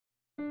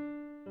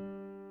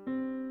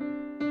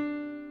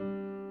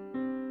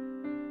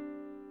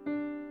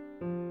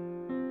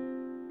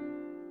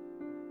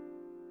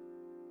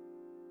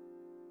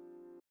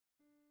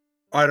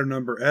Item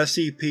Number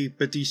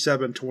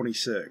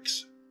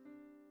SCP-5726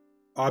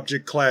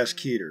 Object Class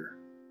Keter.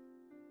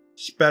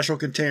 Special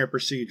Containment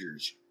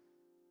Procedures.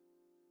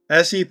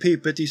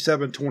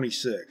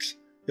 SCP-5726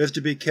 is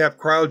to be kept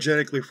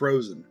cryogenically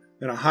frozen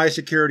in a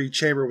high-security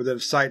chamber within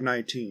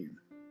Site-19.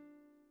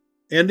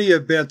 In the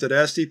event that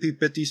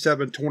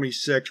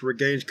SCP-5726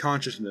 regains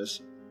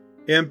consciousness,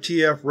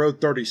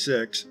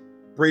 MTF-Row-36,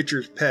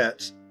 Breacher's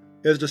Pets,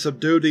 is to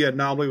subdue the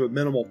anomaly with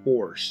minimal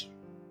force.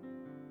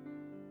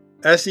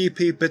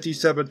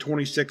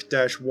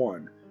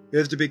 SCP-5726-1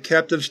 is to be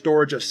kept in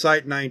storage at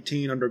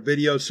Site-19 under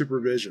video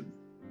supervision.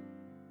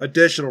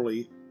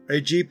 Additionally, a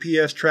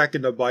GPS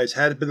tracking device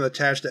has been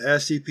attached to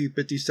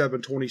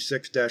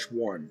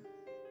SCP-5726-1.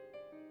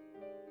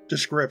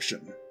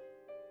 Description: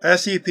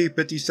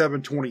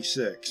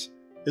 SCP-5726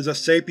 is a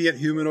sapient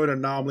humanoid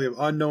anomaly of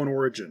unknown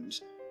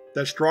origins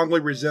that strongly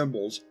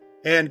resembles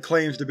and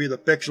claims to be the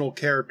fictional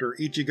character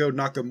Ichigo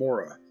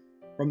Nakamura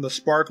from the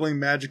Sparkling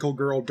Magical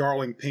Girl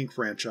Darling Pink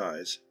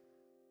franchise.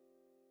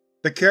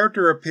 The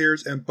character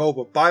appears in both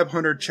a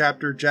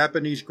 500-chapter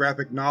Japanese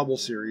graphic novel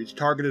series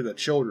targeted at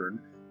children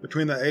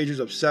between the ages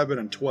of 7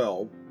 and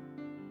 12,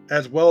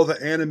 as well as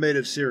an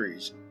animated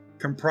series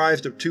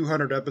comprised of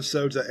 200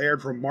 episodes that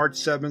aired from March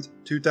 7,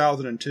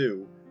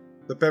 2002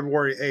 to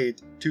February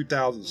 8,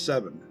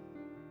 2007.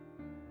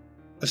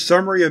 A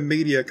summary of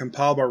media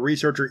compiled by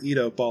researcher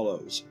Ito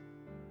follows.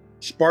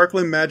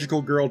 Sparkling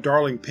Magical Girl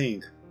Darling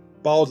Pink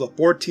follows a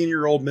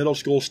 14-year-old middle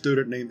school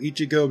student named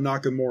Ichigo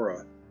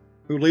Nakamura,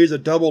 who leads a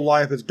double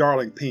life as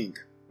Darling Pink,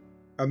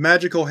 a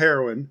magical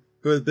heroine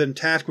who has been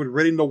tasked with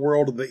ridding the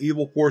world of the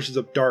evil forces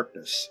of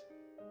darkness.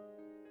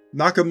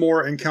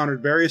 Nakamura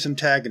encountered various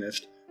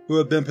antagonists who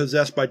have been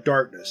possessed by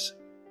darkness,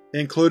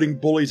 including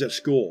bullies at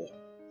school,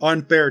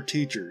 unfair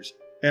teachers,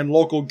 and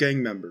local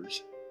gang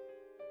members.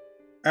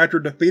 After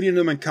defeating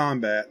them in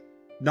combat,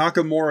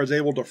 Nakamura is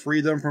able to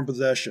free them from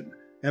possession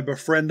and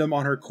befriend them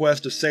on her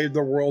quest to save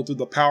the world through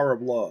the power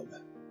of love.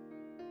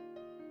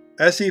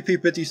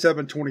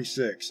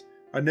 SCP-5726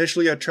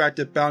 initially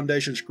attracted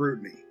Foundation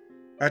scrutiny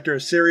after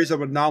a series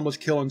of anomalous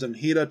killings in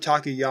Hida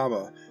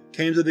Takayama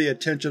came to the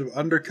attention of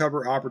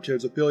undercover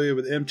operatives affiliated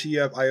with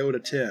MTF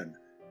Iota-10,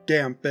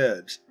 Damn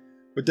Feds,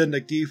 within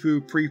the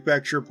Gifu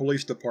Prefecture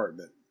Police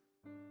Department.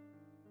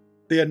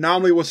 The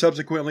anomaly was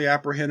subsequently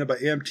apprehended by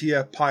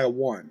MTF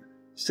Pi-1,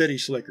 City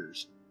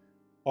Slickers,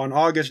 on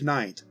August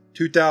 9,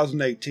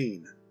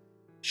 2018.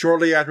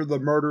 Shortly after the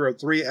murder of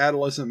 3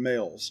 adolescent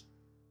males,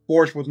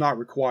 force was not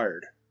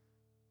required.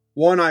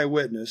 One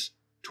eyewitness,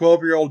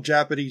 12-year-old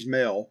Japanese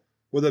male,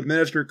 was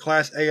administered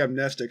Class A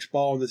amnestics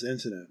following this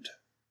incident.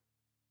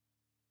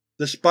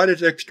 Despite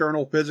its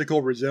external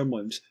physical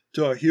resemblance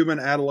to a human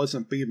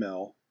adolescent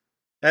female,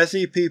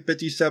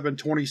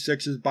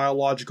 SCP-5726's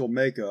biological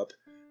makeup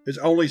is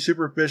only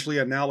superficially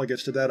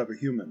analogous to that of a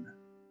human.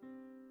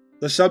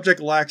 The subject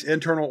lacks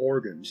internal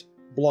organs,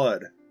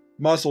 blood,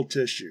 muscle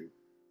tissue,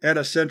 and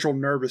a central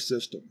nervous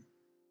system.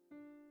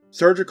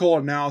 Surgical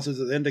analysis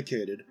has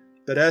indicated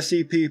that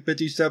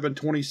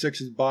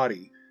SCP-5726's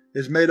body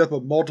is made up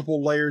of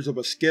multiple layers of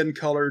a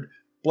skin-colored,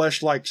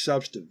 flesh-like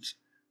substance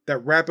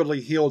that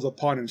rapidly heals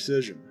upon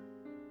incision.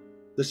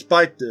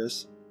 Despite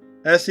this,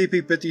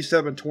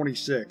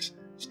 SCP-5726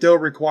 still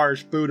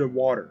requires food and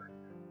water,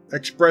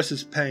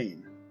 expresses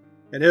pain,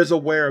 and is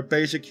aware of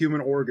basic human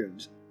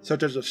organs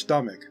such as the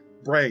stomach,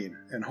 brain,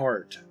 and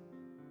heart.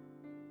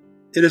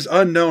 It is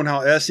unknown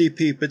how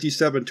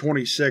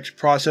SCP-5726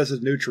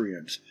 processes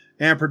nutrients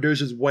and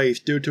produces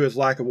waste due to its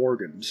lack of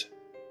organs.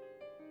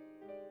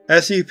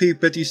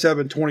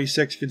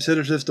 SCP-5726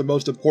 considers this the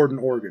most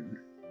important organ.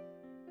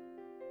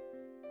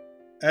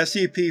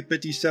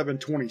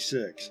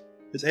 SCP-5726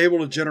 is able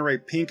to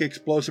generate pink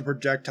explosive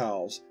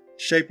projectiles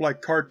shaped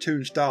like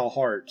cartoon-style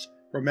hearts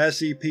from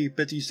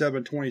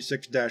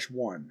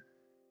SCP-5726-1,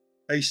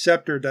 a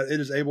scepter that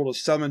it is able to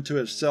summon to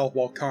itself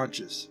while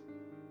conscious.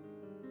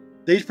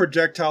 These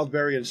projectiles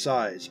vary in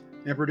size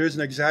and produce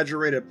an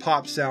exaggerated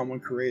pop sound when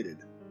created,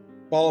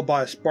 followed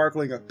by a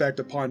sparkling effect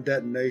upon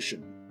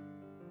detonation.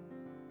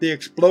 The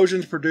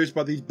explosions produced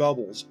by these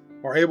bubbles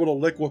are able to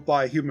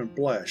liquefy human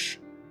flesh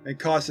and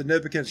cause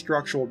significant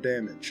structural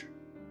damage.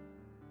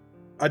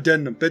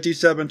 Addendum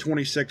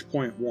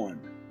 5726.1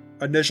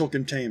 Initial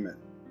Containment.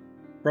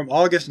 From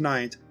August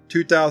 9,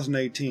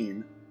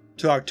 2018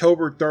 to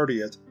October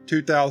 30,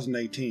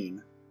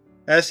 2018,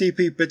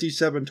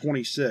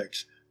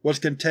 SCP-5726 was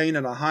contained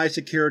in a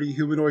high-security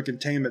humanoid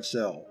containment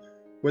cell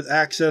with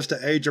access to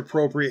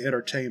age-appropriate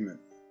entertainment,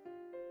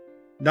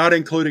 not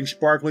including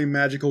Sparkling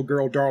Magical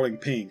Girl Darling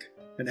Pink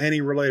and any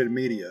related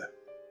media.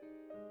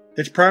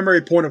 Its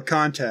primary point of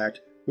contact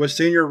was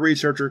senior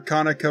researcher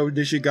Kaneko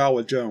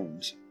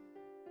Nishigawa-Jones.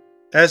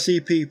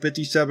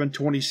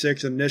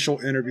 SCP-5726 Initial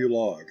Interview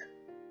Log.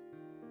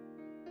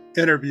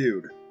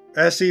 Interviewed: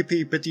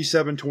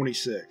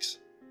 SCP-5726.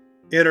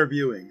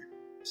 Interviewing: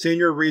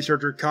 Senior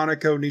Researcher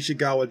Kaneko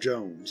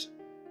Nishigawa-Jones.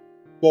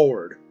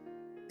 Forward: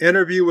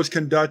 Interview was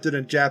conducted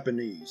in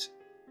Japanese.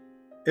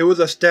 It was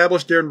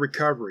established during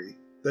recovery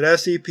that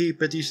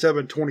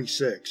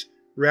SCP-5726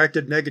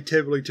 reacted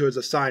negatively to his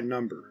assigned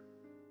number.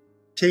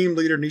 Team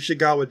Leader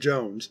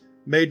Nishigawa-Jones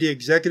made the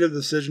executive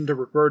decision to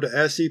refer to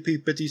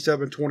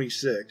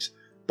SCP-5726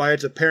 by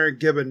its apparent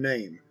given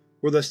name,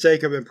 for the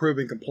sake of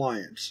improving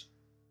compliance.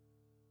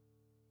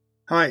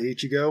 Hi,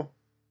 Ichigo.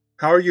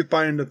 How are you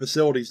finding the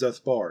facilities thus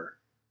far?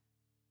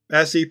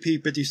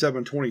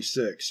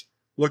 SCP-5726,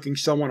 looking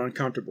somewhat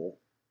uncomfortable.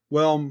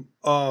 Well,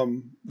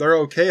 they're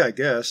okay, I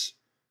guess.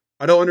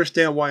 I don't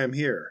understand why I'm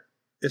here.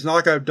 It's not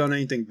like I've done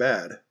anything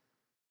bad.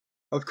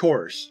 Of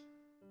course.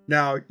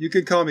 Now, you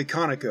can call me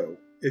Kaneko,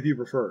 if you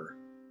prefer.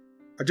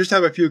 I just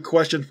have a few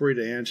questions for you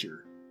to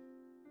answer.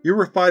 You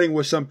were fighting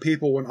with some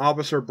people when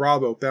Officer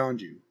Bravo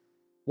found you.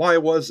 Why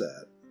was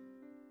that?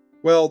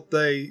 Well,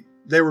 they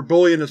were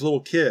bullying this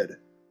little kid.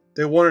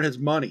 They wanted his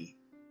money.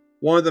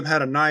 One of them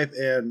had a knife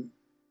and…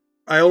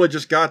 I only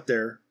just got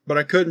there, but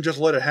I couldn't just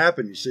let it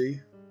happen, you see.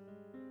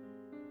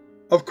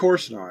 Of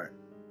course not.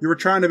 You were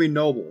trying to be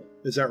noble,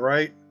 is that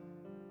right?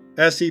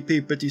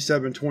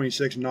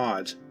 SCP-5726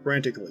 nods,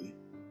 frantically.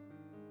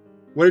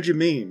 What did you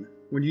mean,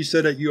 when you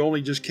said that you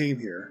only just came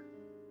here?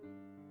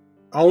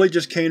 I only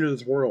just came to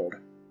this world.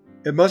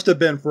 It must have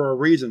been for a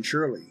reason,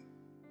 surely.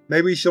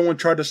 Maybe someone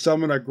tried to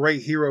summon a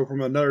great hero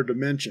from another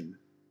dimension.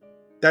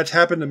 That's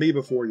happened to me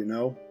before, you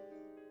know.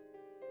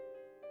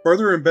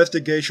 Further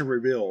investigation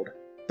revealed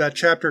that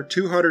Chapter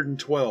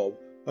 212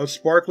 of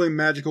Sparkling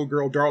Magical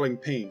Girl Darling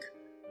Pink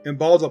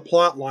involves a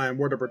plotline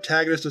where the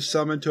protagonist is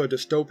summoned to a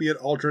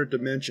dystopian alternate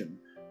dimension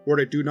where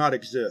they do not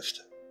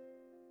exist.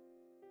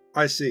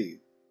 I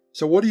see.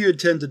 So what do you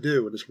intend to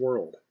do in this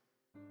world?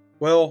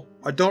 Well,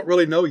 I don't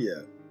really know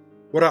yet.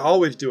 What I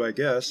always do, I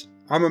guess.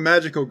 I'm a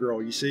magical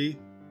girl, you see.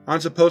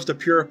 I'm supposed to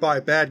purify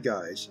bad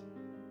guys.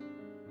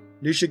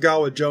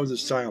 Nishigawa-Jones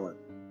is silent.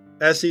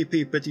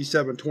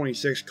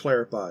 SCP-5726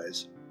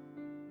 clarifies.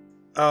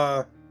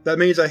 That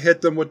means I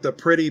hit them with the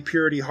pretty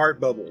purity heart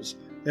bubbles,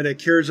 and it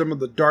cures them of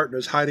the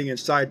darkness hiding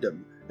inside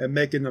them and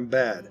making them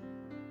bad.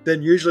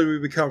 Then usually we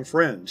become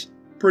friends.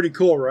 Pretty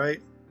cool,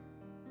 right?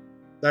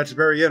 That's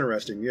very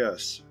interesting,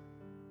 yes.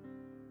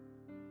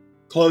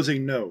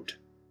 Closing note.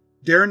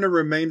 During the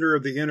remainder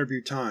of the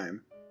interview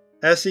time,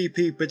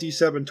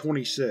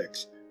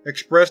 SCP-5726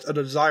 expressed a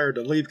desire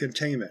to leave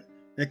Containment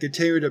and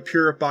continue to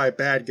purify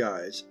bad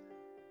guys,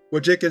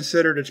 which it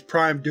considered its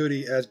prime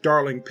duty as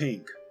Darling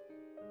Pink.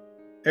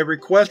 A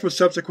request was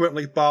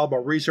subsequently filed by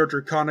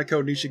researcher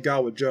Kaneko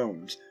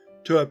Nishigawa-Jones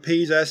to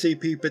appease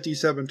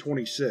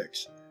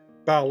SCP-5726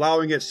 by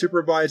allowing it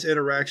supervised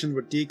interactions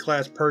with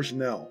D-Class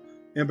personnel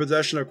in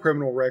possession of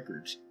criminal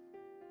records.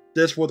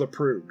 This was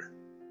approved.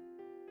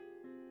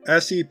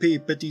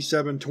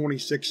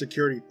 SCP-5726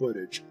 Security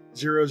Footage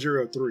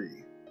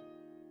 003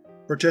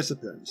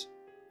 Participants: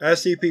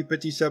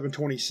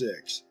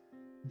 SCP-5726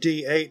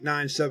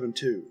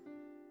 D-8972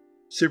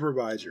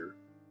 Supervisor: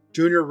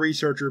 Junior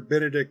Researcher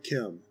Benedict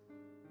Kim.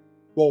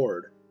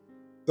 Forward: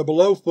 the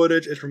below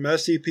footage is from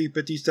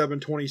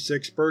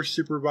SCP-5726's first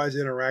supervised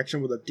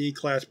interaction with a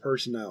D-Class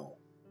personnel.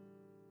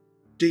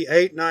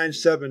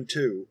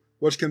 D-8972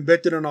 was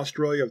convicted in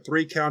Australia of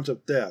 3 counts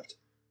of theft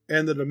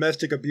and the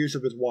domestic abuse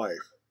of his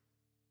wife.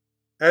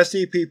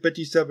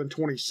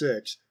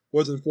 SCP-5726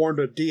 was informed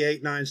of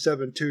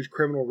D-8972's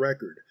criminal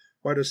record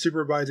by the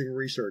supervising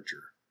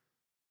researcher.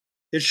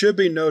 It should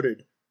be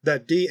noted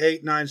that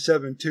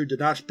D-8972 did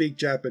not speak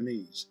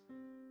Japanese,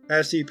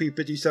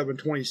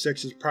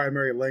 SCP-5726's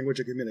primary language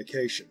of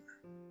communication.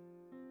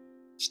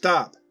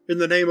 Stop! In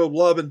the name of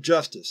love and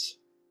justice!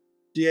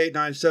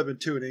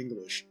 D-8972 in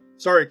English.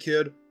 Sorry,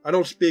 kid. I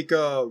don't speak,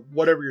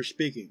 whatever you're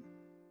speaking.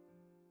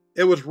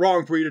 It was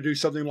wrong for you to do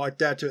something like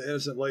that to an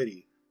innocent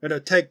lady, and to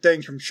take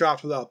things from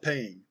shops without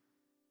paying.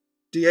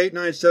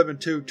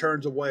 D-8972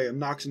 turns away and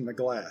knocks in the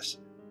glass,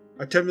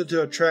 attempting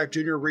to attract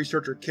Junior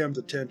Researcher Kim's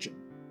attention.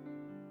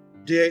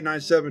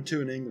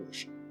 D-8972 in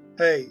English.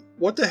 Hey,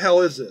 what the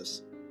hell is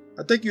this?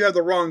 I think you have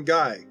the wrong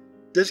guy.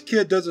 This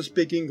kid doesn't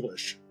speak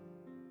English.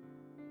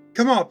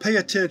 Come on, pay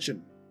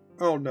attention.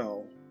 Oh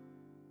no.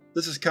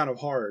 This is kind of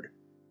hard.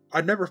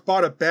 I've never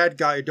fought a bad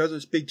guy who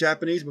doesn't speak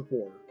Japanese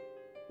before.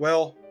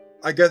 Well,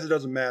 I guess it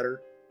doesn't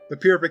matter. The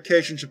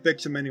purification should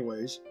fix him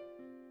anyways.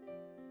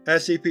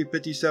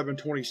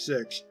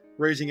 SCP-5726,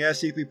 raising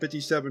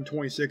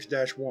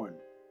SCP-5726-1.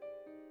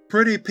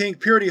 Pretty pink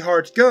purity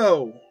hearts,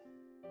 go!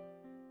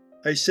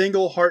 A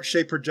single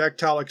heart-shaped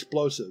projectile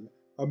explosive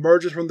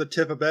emerges from the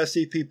tip of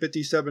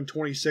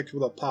SCP-5726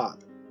 with a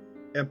pop,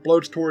 and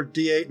floats toward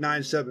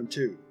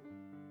D-8972.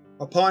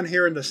 Upon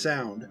hearing the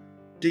sound,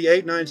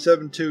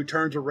 D-8972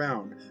 turns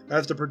around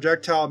as the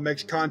projectile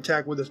makes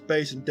contact with its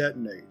base and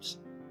detonates.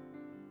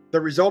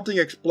 The resulting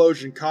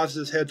explosion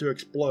causes his head to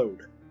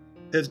explode.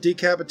 His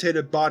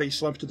decapitated body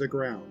slumps to the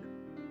ground.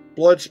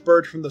 Blood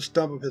spurts from the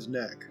stump of his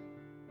neck.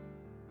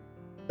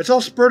 It's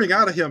all spurting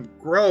out of him!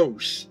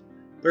 Gross!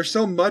 There's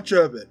so much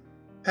of it!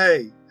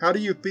 Hey, how do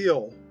you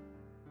feel?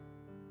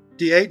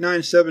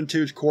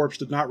 D-8972's corpse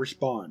does not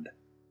respond.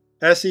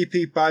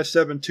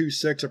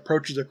 SCP-5726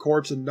 approaches the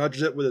corpse and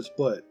nudges it with its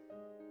foot.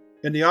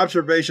 In the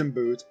observation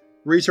booth,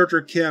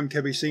 Researcher Kim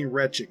can be seen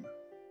retching.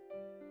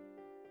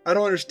 I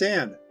don't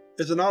understand.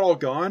 Is it not all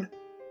gone?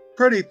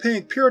 Pretty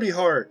pink purity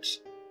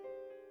hearts!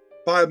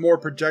 5 more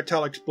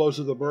projectile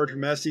explosives emerge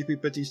from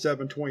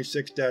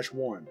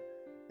SCP-5726-1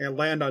 and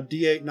land on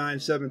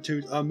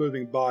D-8972's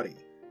unmoving body,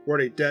 where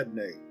they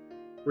detonate,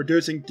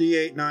 reducing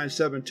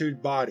D-8972's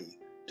body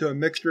to a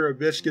mixture of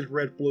viscous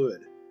red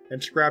fluid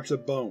and scraps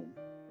of bone.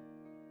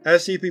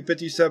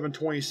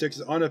 SCP-5726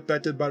 is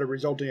unaffected by the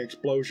resulting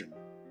explosion.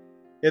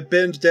 It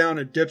bends down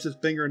and dips its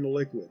finger in the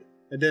liquid,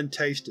 and then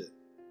tastes it.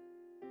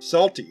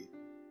 Salty.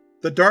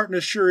 The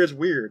darkness sure is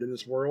weird in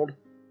this world.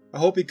 I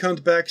hope he comes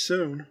back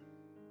soon.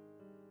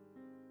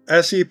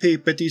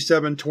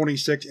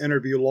 SCP-5726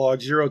 Interview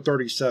Log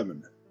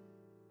 037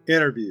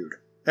 Interviewed: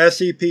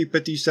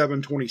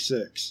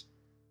 SCP-5726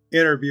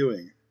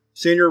 Interviewing: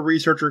 Senior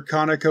Researcher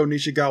Kaneko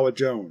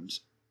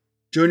Nishigawa-Jones,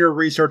 Junior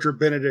Researcher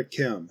Benedict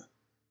Kim.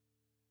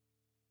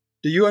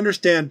 Do you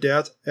understand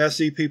death,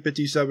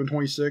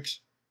 SCP-5726?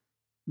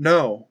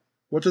 No.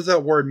 What does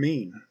that word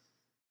mean?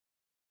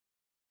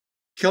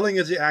 Killing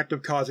is the act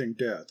of causing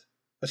death,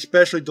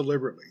 especially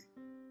deliberately.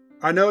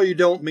 I know you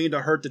don't mean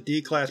to hurt the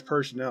D-Class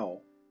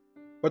personnel,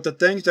 but the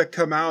things that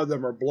come out of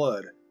them are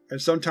blood,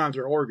 and sometimes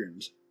their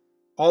organs,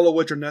 all of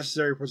which are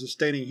necessary for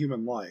sustaining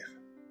human life.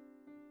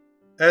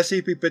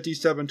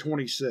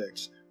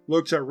 SCP-5726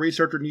 looks at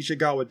Researcher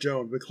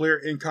Nishigawa-Jones with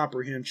clear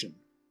incomprehension.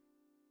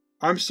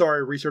 I'm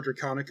sorry, Researcher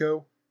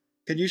Kaneko.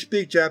 Can you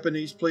speak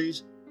Japanese,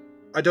 please?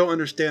 I don't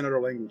understand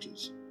other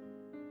languages.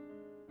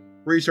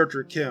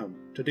 Researcher Kim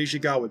to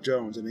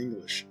Nishigawa-Jones in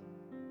English.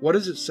 What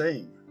is it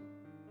saying?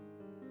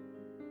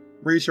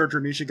 Researcher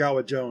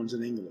Nishigawa-Jones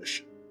in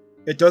English.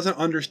 It doesn't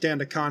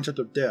understand the concept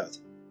of death.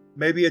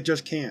 Maybe it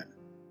just can't.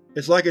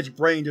 It's like its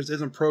brain just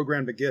isn't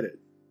programmed to get it.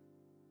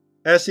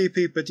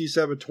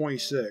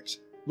 SCP-5726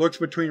 looks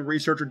between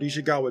Researcher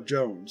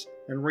Nishigawa-Jones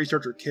and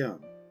Researcher Kim,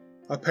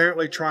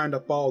 apparently trying to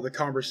follow the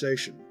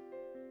conversation.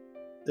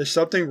 Is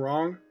something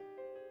wrong?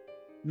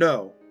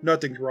 No,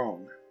 nothing's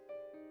wrong.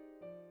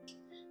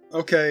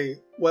 Okay,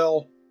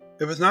 well,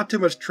 if it's not too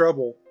much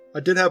trouble,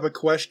 I did have a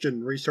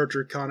question,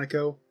 Researcher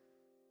Kaneko.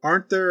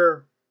 Aren't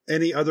there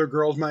any other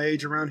girls my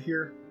age around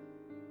here?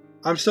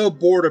 I'm so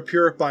bored of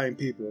purifying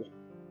people,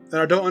 and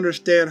I don't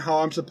understand how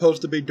I'm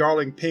supposed to be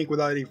Darling Pink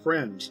without any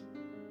friends.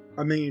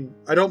 I mean,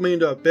 I don't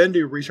mean to offend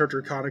you,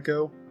 Researcher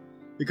Kaneko,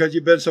 because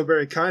you've been so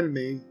very kind to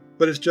me,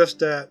 but it's just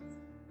that…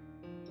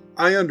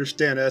 I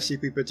understand,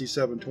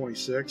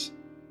 SCP-5726.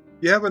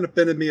 You haven't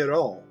offended me at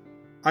all.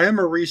 I am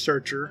a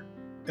researcher,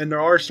 and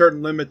there are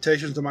certain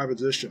limitations to my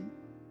position,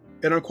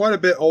 and I'm quite a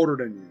bit older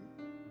than you.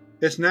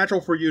 It's natural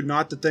for you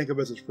not to think of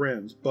us as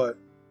friends, but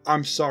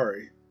I'm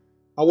sorry.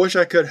 I wish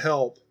I could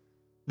help,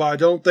 but I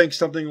don't think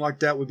something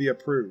like that would be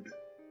approved.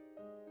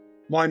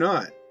 Why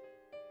not?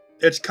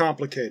 It's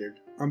complicated.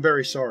 I'm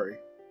very sorry.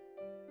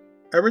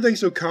 Everything's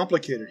so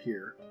complicated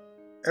here.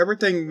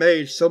 Everything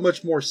made so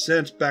much more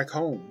sense back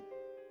home.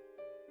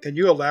 Can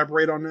you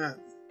elaborate on that?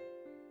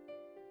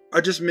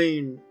 I just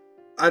mean,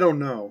 I don't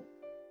know.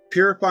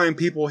 Purifying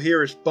people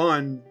here is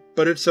fun,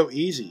 but it's so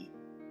easy.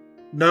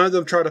 None of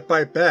them try to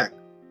fight back.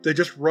 They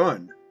just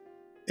run.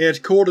 And it's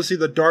cool to see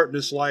the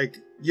darkness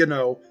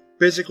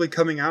physically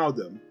coming out of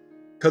them,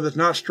 because it's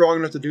not strong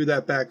enough to do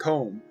that back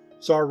home,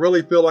 so I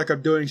really feel like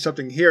I'm doing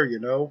something here,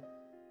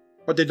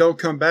 But they don't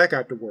come back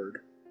afterward.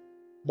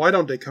 Why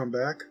don't they come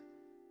back?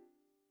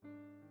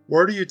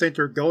 Where do you think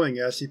they're going,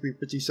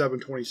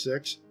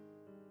 SCP-5726?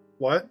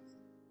 What?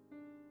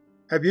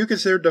 Have you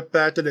considered the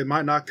fact that they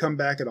might not come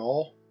back at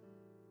all?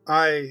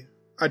 I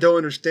don't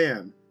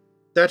understand.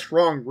 That's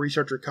wrong,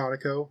 Researcher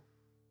Kaneko.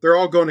 They're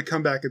all going to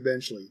come back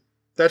eventually.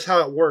 That's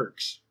how it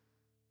works.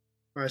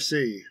 I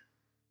see.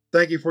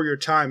 Thank you for your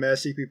time,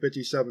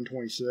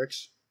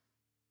 SCP-5726.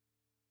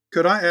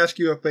 Could I ask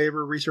you a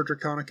favor, Researcher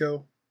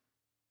Kaneko?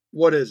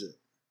 What is it?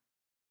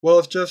 Well,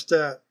 it's just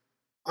that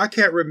I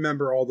can't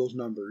remember all those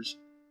numbers,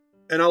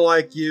 and I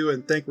like you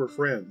and think we're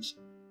friends.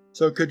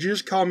 So could you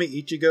just call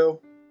me Ichigo?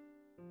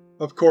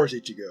 Of course,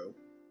 Ichigo.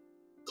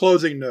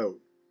 Closing note.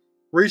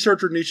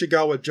 Researcher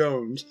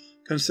Nishigawa-Jones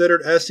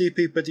considered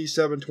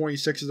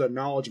SCP-5726's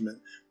acknowledgement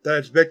that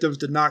its victims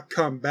did not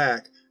come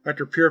back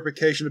after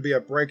purification to be a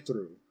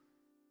breakthrough,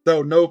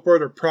 though no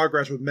further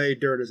progress was made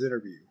during this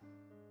interview.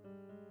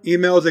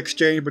 Emails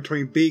exchanged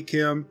between B.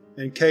 Kim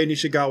and K.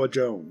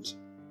 Nishigawa-Jones.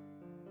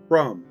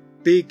 From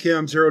B.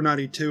 Kim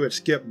 092 at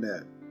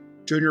SkipNet,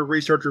 Junior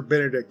Researcher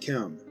Benedict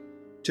Kim,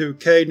 to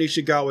K.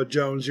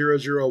 Nishigawa-Jones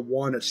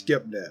 001 at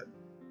SkipNet,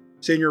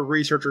 Senior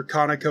Researcher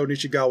Kaneko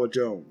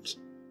Nishigawa-Jones.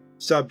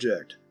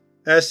 Subject: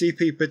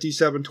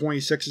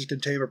 SCP-5726's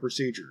Containment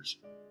Procedures.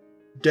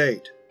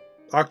 Date: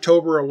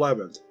 October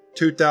 11,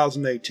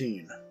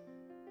 2018.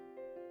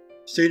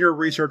 Senior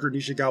Researcher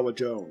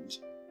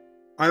Nishigawa-Jones.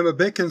 I am a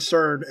bit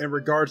concerned in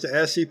regards to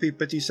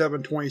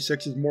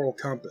SCP-5726's moral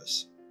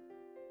compass.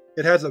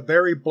 It has a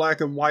very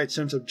black and white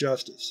sense of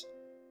justice,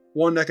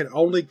 one that can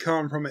only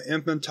come from an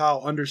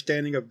infantile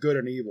understanding of good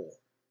and evil.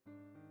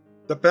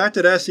 The fact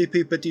that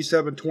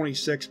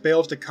SCP-5726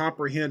 fails to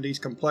comprehend these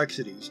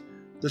complexities,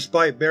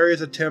 despite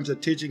various attempts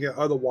at teaching it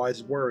otherwise,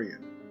 is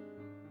worrying.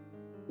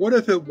 What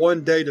if it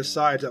one day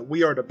decides that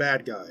we are the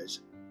bad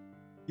guys?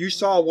 You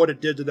saw what it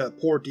did to that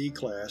poor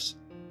D-Class.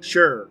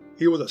 Sure,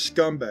 he was a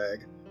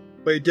scumbag,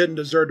 but he didn't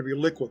deserve to be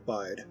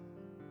liquefied.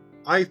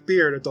 I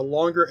fear that the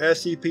longer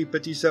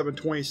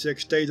SCP-5726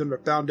 stays under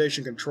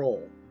Foundation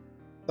control,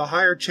 the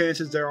higher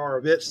chances there are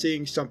of it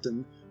seeing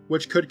something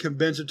which could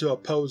convince it to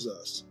oppose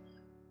us.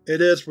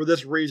 It is for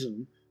this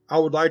reason I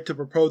would like to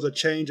propose a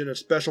change in its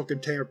special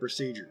containment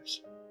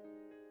procedures.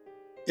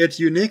 Its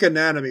unique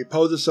anatomy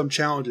poses some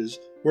challenges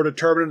for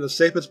determining the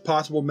safest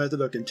possible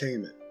method of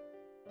containment.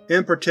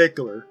 In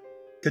particular,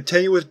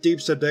 continuous deep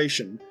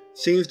sedation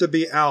seems to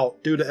be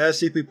out due to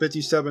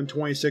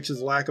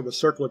SCP-5726's lack of a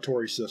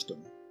circulatory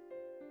system.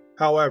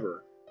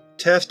 However,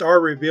 tests are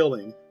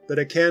revealing that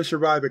it can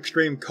survive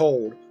extreme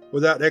cold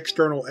without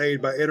external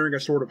aid by entering a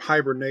sort of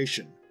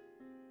hibernation.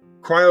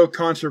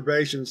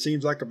 Cryoconservation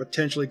seems like a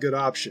potentially good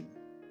option.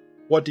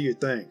 What do you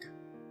think?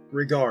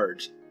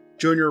 Regards,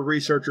 Junior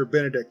Researcher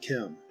Benedict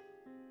Kim.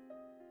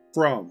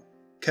 From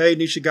K.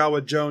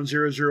 Nishigawa Jones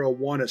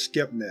 001 at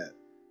SCIPnet,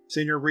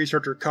 Senior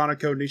Researcher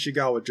Kaneko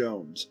Nishigawa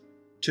Jones.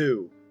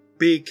 2.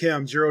 B.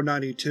 Kim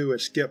 092 at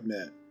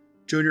SCIPnet,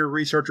 Junior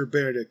Researcher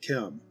Benedict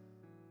Kim.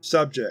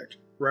 Subject: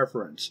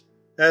 Reference: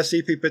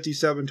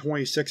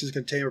 SCP-5726's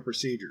Containment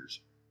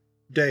Procedures.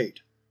 Date: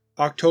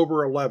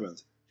 October 11,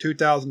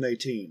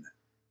 2018.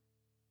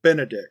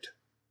 Benedict: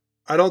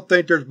 I don't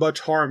think there's much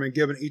harm in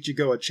giving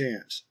Ichigo a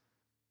chance.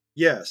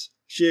 Yes,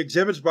 she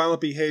exhibits violent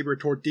behavior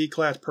toward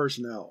D-Class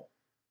personnel,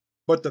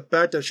 but the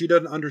fact that she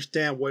doesn't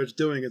understand what it's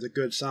doing is a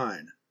good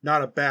sign,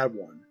 not a bad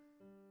one.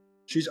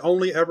 She's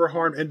only ever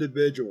harmed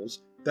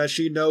individuals that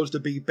she knows to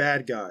be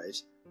bad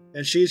guys,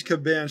 and she's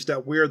convinced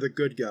that we're the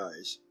good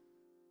guys.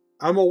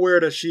 I'm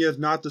aware that she is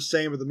not the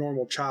same as a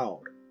normal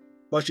child,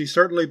 but she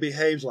certainly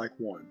behaves like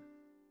one.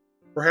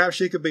 Perhaps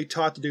she could be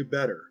taught to do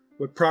better,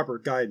 with proper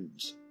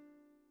guidance.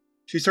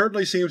 She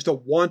certainly seems to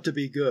want to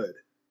be good.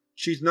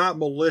 She's not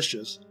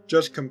malicious,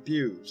 just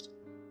confused,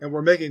 and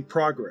we're making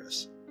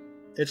progress.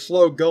 It's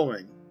slow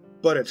going,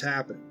 but it's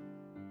happening.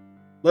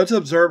 Let's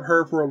observe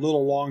her for a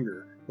little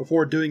longer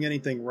before doing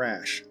anything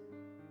rash.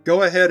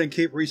 Go ahead and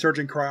keep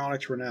researching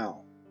cryonics for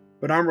now,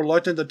 but I'm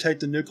reluctant to take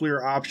the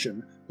nuclear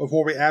option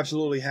before we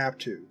absolutely have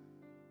to.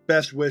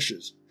 Best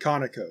wishes,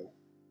 Kaneko.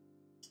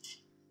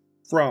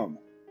 From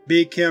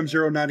B. Kim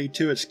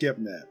 092 at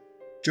SCIPnet,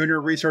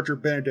 Junior Researcher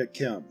Benedict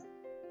Kim.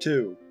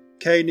 2.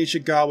 K.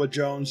 Nishigawa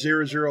Jones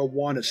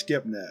 001 at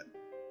SCIPnet,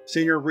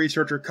 Senior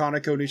Researcher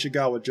Kaneko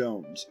Nishigawa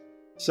Jones.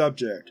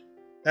 Subject: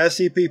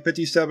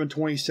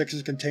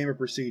 SCP-5726's Containment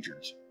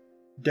Procedures.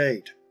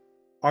 Date: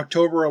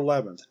 October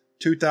 11,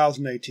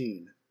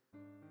 2018.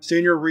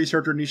 Senior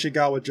Researcher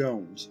Nishigawa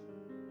Jones.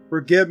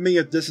 Forgive me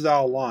if this is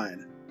out of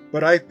line,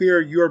 but I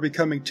fear you are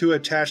becoming too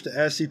attached to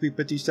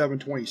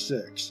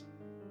SCP-5726.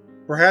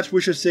 Perhaps we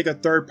should seek a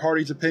third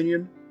party's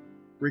opinion?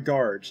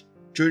 Regards,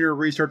 Junior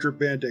Researcher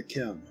Benedict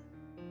Kim.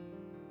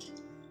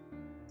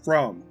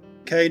 From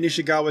K.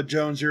 Nishigawa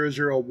Jones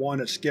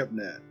 001 at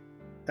SCIPnet,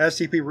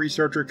 SCP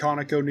Researcher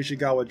Kaneko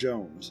Nishigawa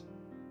Jones.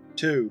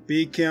 2.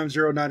 B. Kim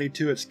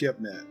 092 at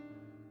SCIPnet,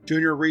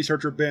 Junior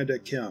Researcher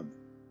Benedict Kim.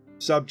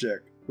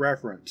 Subject: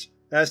 Reference: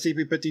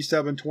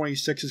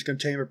 SCP-5726's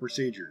Containment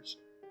Procedures.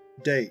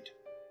 Date: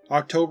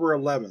 October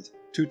 11,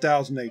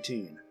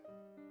 2018.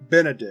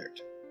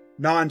 Benedict: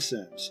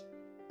 Nonsense.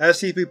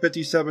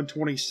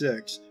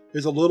 SCP-5726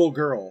 is a little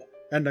girl,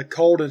 and the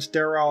cold and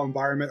sterile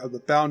environment of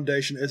the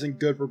Foundation isn't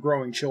good for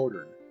growing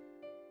children.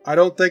 I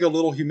don't think a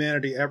little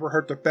humanity ever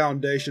hurt the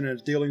Foundation in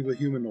its dealings with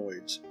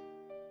humanoids.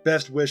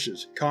 Best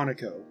wishes,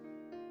 Kaneko.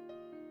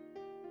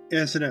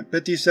 Incident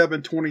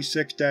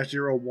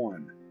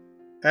 5726-01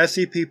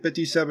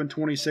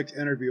 SCP-5726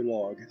 Interview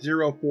Log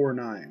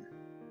 049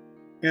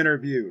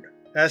 Interviewed: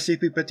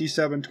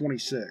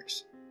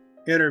 SCP-5726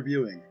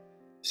 Interviewing: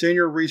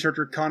 Senior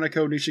Researcher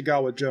Kaneko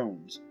Nishigawa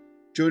Jones,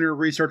 Junior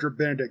Researcher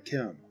Benedict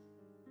Kim.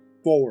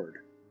 Forward.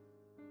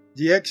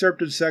 The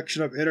excerpted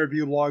section of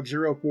Interview Log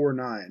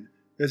 049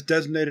 is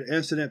designated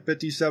Incident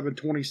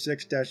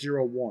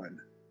 5726-01.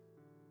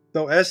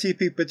 Though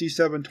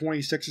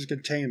SCP-5726's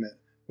containment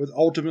was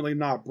ultimately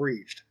not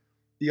breached,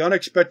 the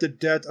unexpected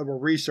death of a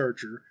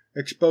researcher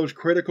exposed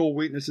critical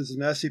weaknesses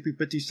in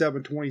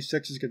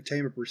SCP-5726's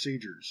containment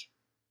procedures.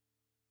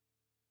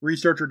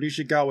 Researcher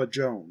Nishigawa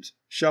Jones,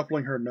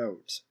 shuffling her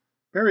notes.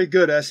 Very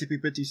good,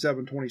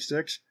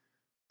 SCP-5726.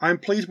 I'm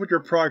pleased with your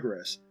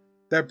progress.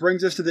 That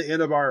brings us to the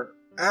end of our…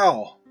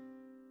 Ow!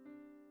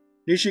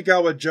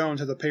 Nishigawa Jones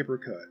has a paper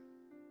cut.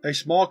 A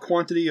small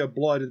quantity of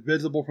blood is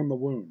visible from the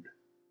wound.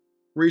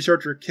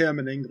 Researcher Kim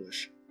in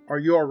English. Are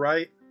you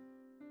alright?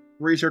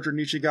 Researcher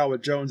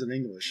Nishigawa Jones in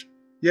English.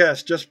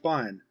 Yes, just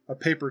fine. A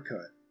paper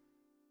cut.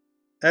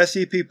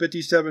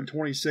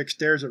 SCP-5726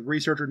 stares at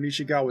Researcher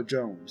Nishigawa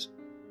Jones.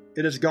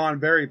 It has gone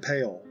very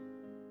pale.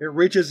 It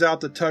reaches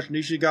out to touch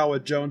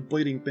Nishigawa Jones'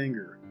 bleeding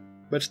finger,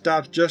 but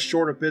stops just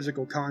short of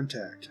physical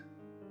contact.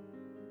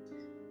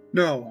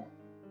 No.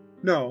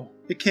 No,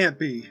 it can't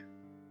be.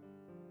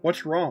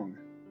 What's wrong?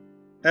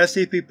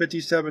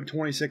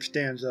 SCP-5726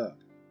 stands up.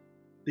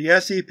 The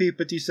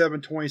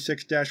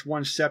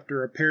SCP-5726-1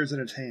 scepter appears in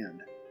its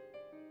hand.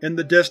 In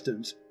the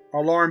distance,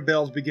 alarm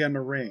bells begin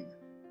to ring,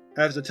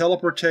 as the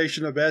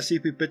teleportation of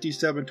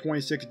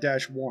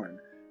SCP-5726-1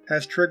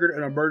 has triggered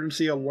an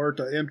emergency alert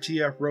to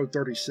MTF Road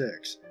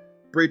 36,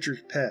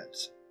 Breacher's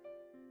Pets.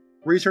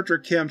 Researcher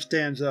Kim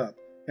stands up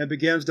and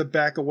begins to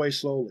back away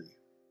slowly.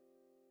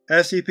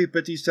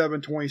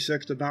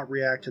 SCP-5726 does not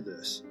react to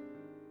this.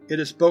 It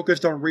is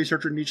focused on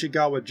Researcher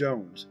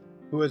Nishigawa-Jones,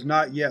 who has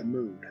not yet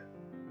moved.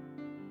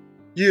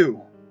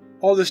 You!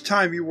 All this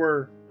time you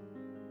were…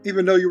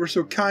 even though you were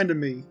so kind to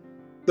me.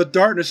 The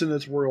darkness in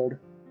this world.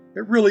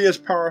 It really is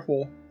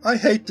powerful. I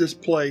hate this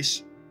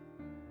place.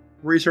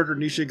 Researcher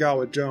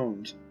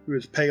Nishigawa-Jones, who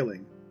is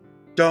paling.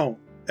 Don't.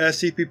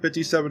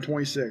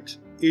 SCP-5726.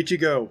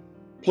 Ichigo.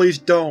 Please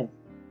don't.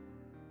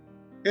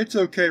 It's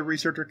okay,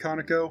 Researcher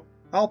Kaneko.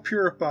 I'll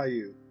purify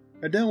you,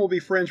 and then we'll be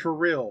friends for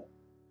real.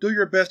 Do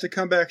your best to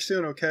come back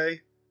soon,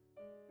 okay?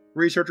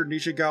 Researcher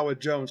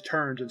Nishigawa-Jones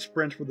turns and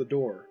sprints for the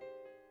door.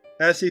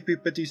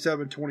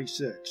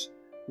 SCP-5726,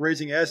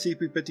 raising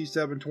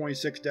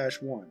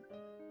SCP-5726-1.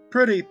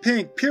 Pretty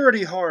pink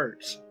purity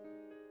hearts!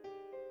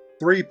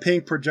 3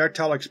 pink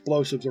projectile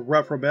explosives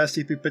erupt from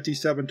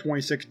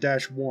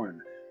SCP-5726-1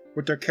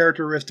 with their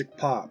characteristic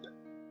pop.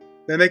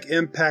 They make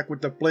impact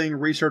with the fleeing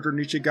Researcher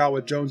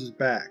Nishigawa-Jones's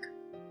back.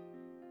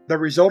 The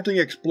resulting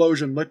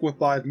explosion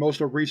liquefies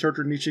most of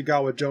Researcher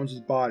Nishigawa-Jones's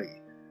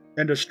body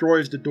and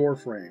destroys the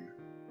doorframe.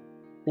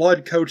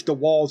 Blood coats the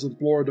walls and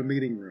floor of the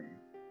meeting room,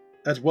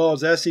 as well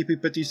as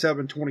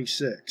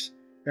SCP-5726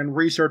 and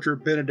Researcher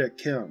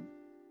Benedict Kim,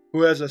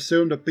 who has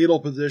assumed a fetal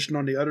position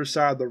on the other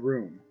side of the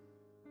room.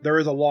 There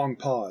is a long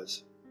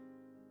pause.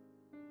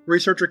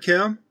 Researcher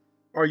Kim?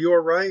 Are you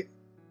alright?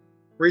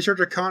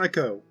 Researcher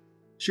Kaneko.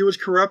 She was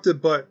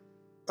corrupted, but…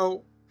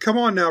 Oh, come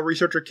on now,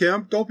 Researcher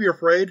Kim, don't be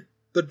afraid.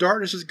 The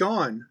darkness is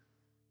gone.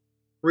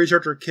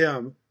 Researcher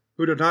Kim,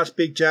 who does not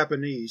speak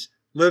Japanese,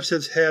 lifts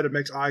his head and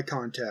makes eye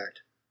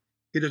contact.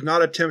 He does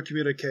not attempt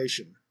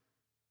communication.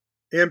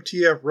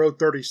 MTF Road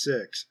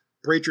 36,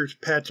 Breacher's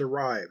Pets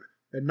arrive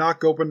and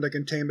knock open the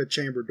containment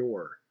chamber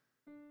door.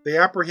 They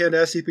apprehend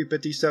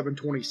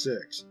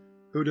SCP-5726,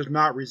 who does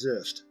not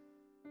resist.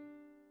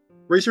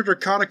 Researcher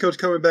Kaneko's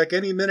coming back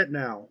any minute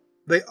now.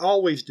 They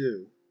always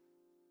do.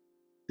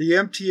 The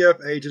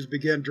MTF agents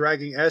begin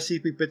dragging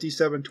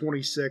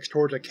SCP-5726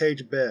 towards a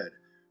caged bed,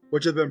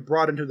 which has been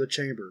brought into the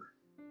chamber.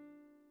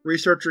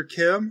 Researcher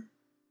Kim?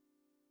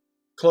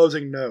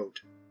 Closing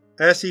note.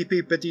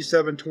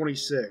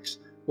 SCP-5726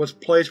 was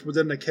placed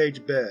within the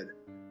caged bed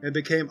and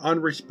became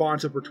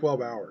unresponsive for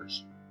 12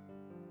 hours.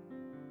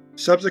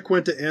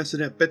 Subsequent to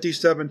Incident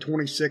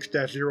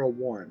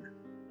 5726-01,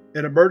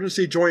 an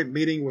emergency joint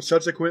meeting was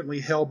subsequently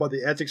held by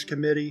the Ethics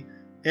Committee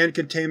and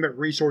Containment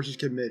Resources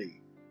Committee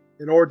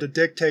in order to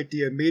dictate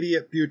the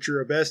immediate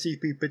future of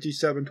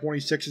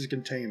SCP-5726's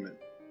containment.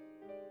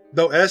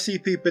 Though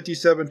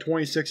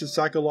SCP-5726's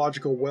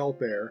psychological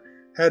welfare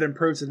had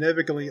improved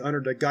significantly under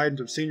the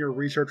guidance of Senior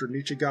Researcher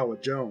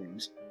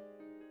Nishigawa-Jones,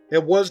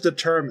 it was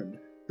determined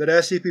that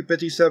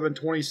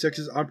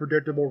SCP-5726's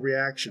unpredictable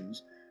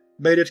reactions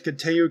made its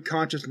continued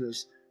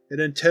consciousness an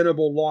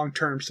untenable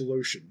long-term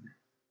solution.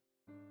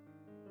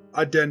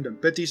 Addendum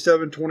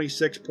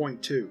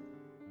 5726.2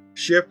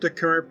 Shift to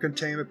Current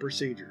Containment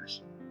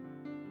Procedures.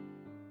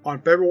 On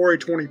February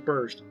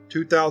 21,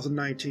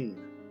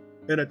 2019,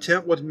 an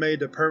attempt was made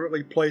to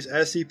permanently place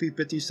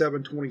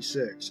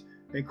SCP-5726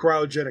 in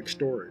cryogenic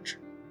storage.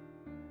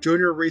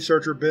 Junior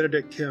Researcher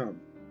Benedict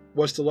Kim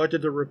was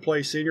selected to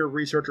replace Senior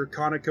Researcher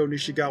Kaneko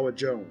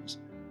Nishigawa-Jones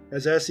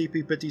as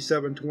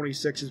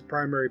SCP-5726's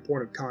primary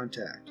point of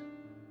contact,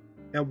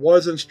 and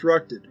was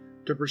instructed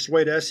to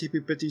persuade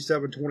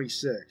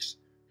SCP-5726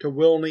 to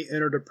willingly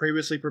enter the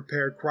previously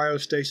prepared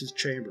cryostasis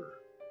chamber.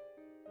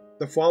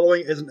 The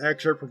following is an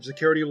excerpt from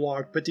Security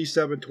Log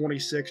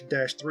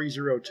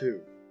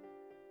 5726-302.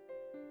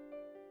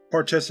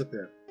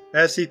 Participant: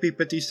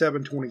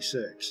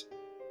 SCP-5726.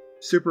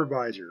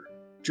 Supervisor: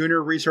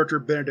 Junior Researcher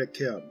Benedict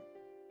Kim.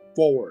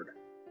 Forward.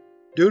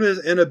 Due to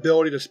his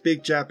inability to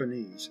speak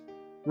Japanese,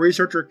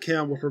 Researcher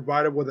Kim was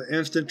provided with an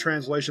instant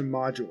translation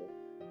module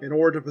in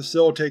order to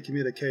facilitate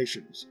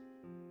communications.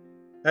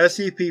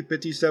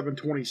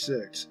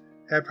 SCP-5726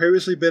 had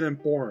previously been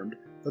informed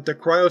that the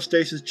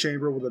cryostasis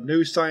chamber was a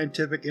new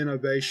scientific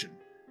innovation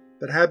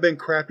that had been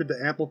crafted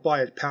to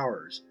amplify its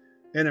powers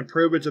and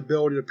improve its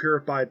ability to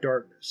purify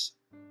darkness.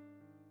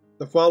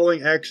 The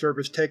following excerpt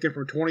is taken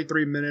from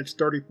 23 minutes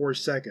 34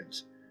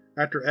 seconds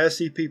after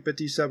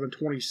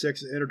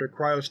SCP-5726 entered the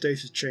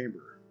cryostasis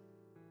chamber.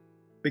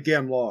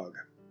 Begin log.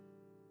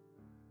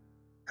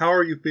 How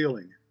are you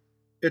feeling?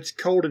 It's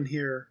cold in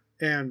here,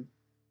 and…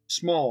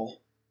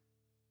 small.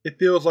 It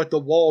feels like the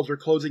walls are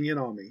closing in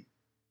on me.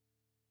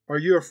 Are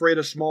you afraid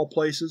of small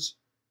places?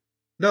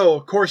 No,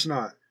 of course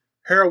not.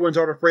 Heroines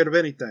aren't afraid of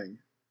anything.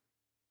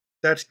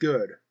 That's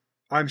good.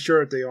 I'm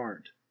sure that they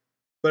aren't.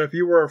 But if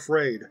you were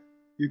afraid,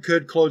 you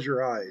could close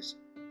your eyes.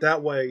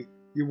 That way,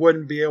 you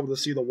wouldn't be able to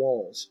see the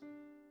walls.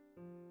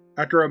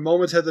 After a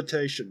moment's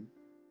hesitation,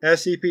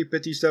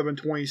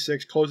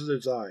 SCP-5726 closes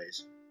its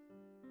eyes.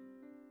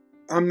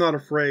 I'm not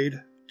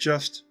afraid,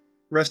 just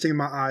resting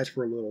my eyes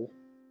for a little.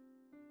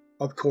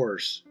 Of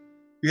course.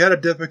 You had a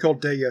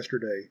difficult day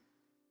yesterday.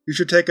 You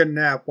should take a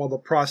nap while the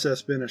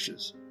process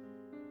finishes.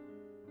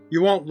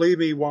 You won't leave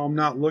me while I'm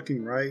not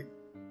looking, right?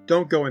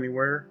 Don't go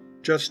anywhere.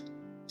 Just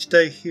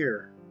stay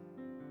here.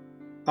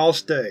 I'll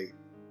stay,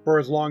 for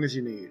as long as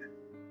you need.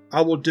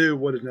 I will do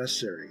what is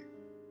necessary.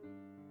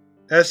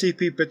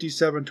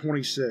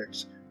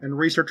 SCP-5726 and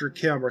Researcher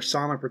Kim are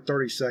silent for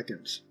 30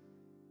 seconds.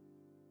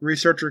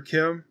 Researcher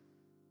Kim?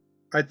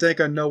 I think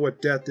I know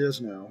what death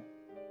is now.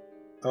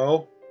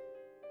 Oh?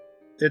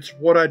 It's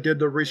what I did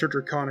to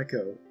Researcher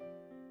Kaneko.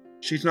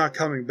 She's not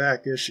coming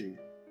back, is she?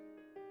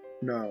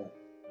 No.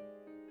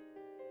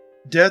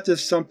 Death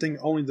is something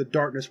only the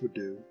darkness would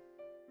do.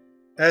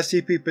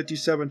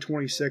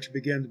 SCP-5726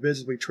 begins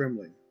visibly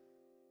trembling.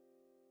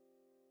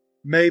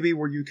 Maybe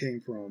where you came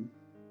from,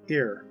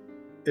 here,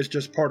 is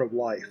just part of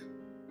life.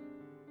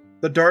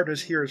 The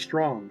darkness here is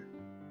strong,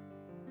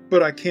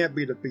 but I can't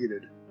be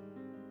defeated.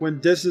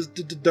 When this is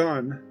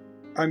done,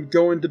 I'm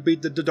going to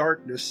beat the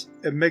darkness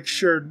and make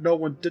sure no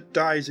one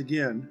dies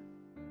again.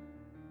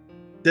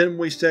 Didn't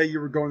we say you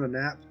were going to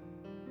nap?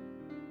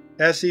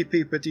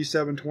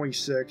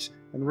 SCP-5726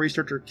 and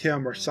Researcher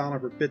Kim are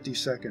silent for 50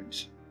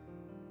 seconds.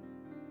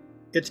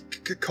 It's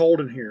cold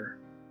in here.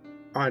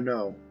 I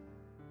know.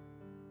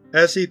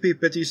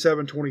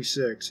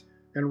 SCP-5726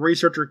 and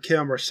Researcher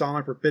Kim are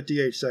silent for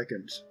 58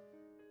 seconds.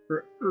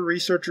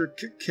 Researcher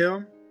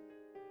Kim?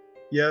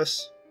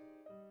 Yes.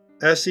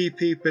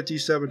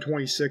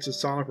 SCP-5726 is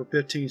silent for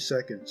 15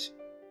 seconds.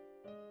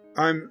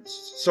 I'm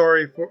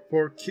sorry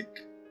for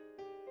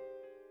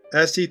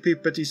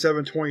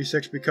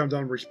SCP-5726 becomes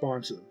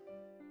unresponsive.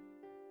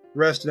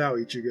 Rest now,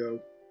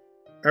 Ichigo.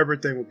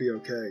 Everything will be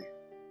okay.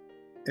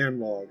 End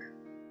log.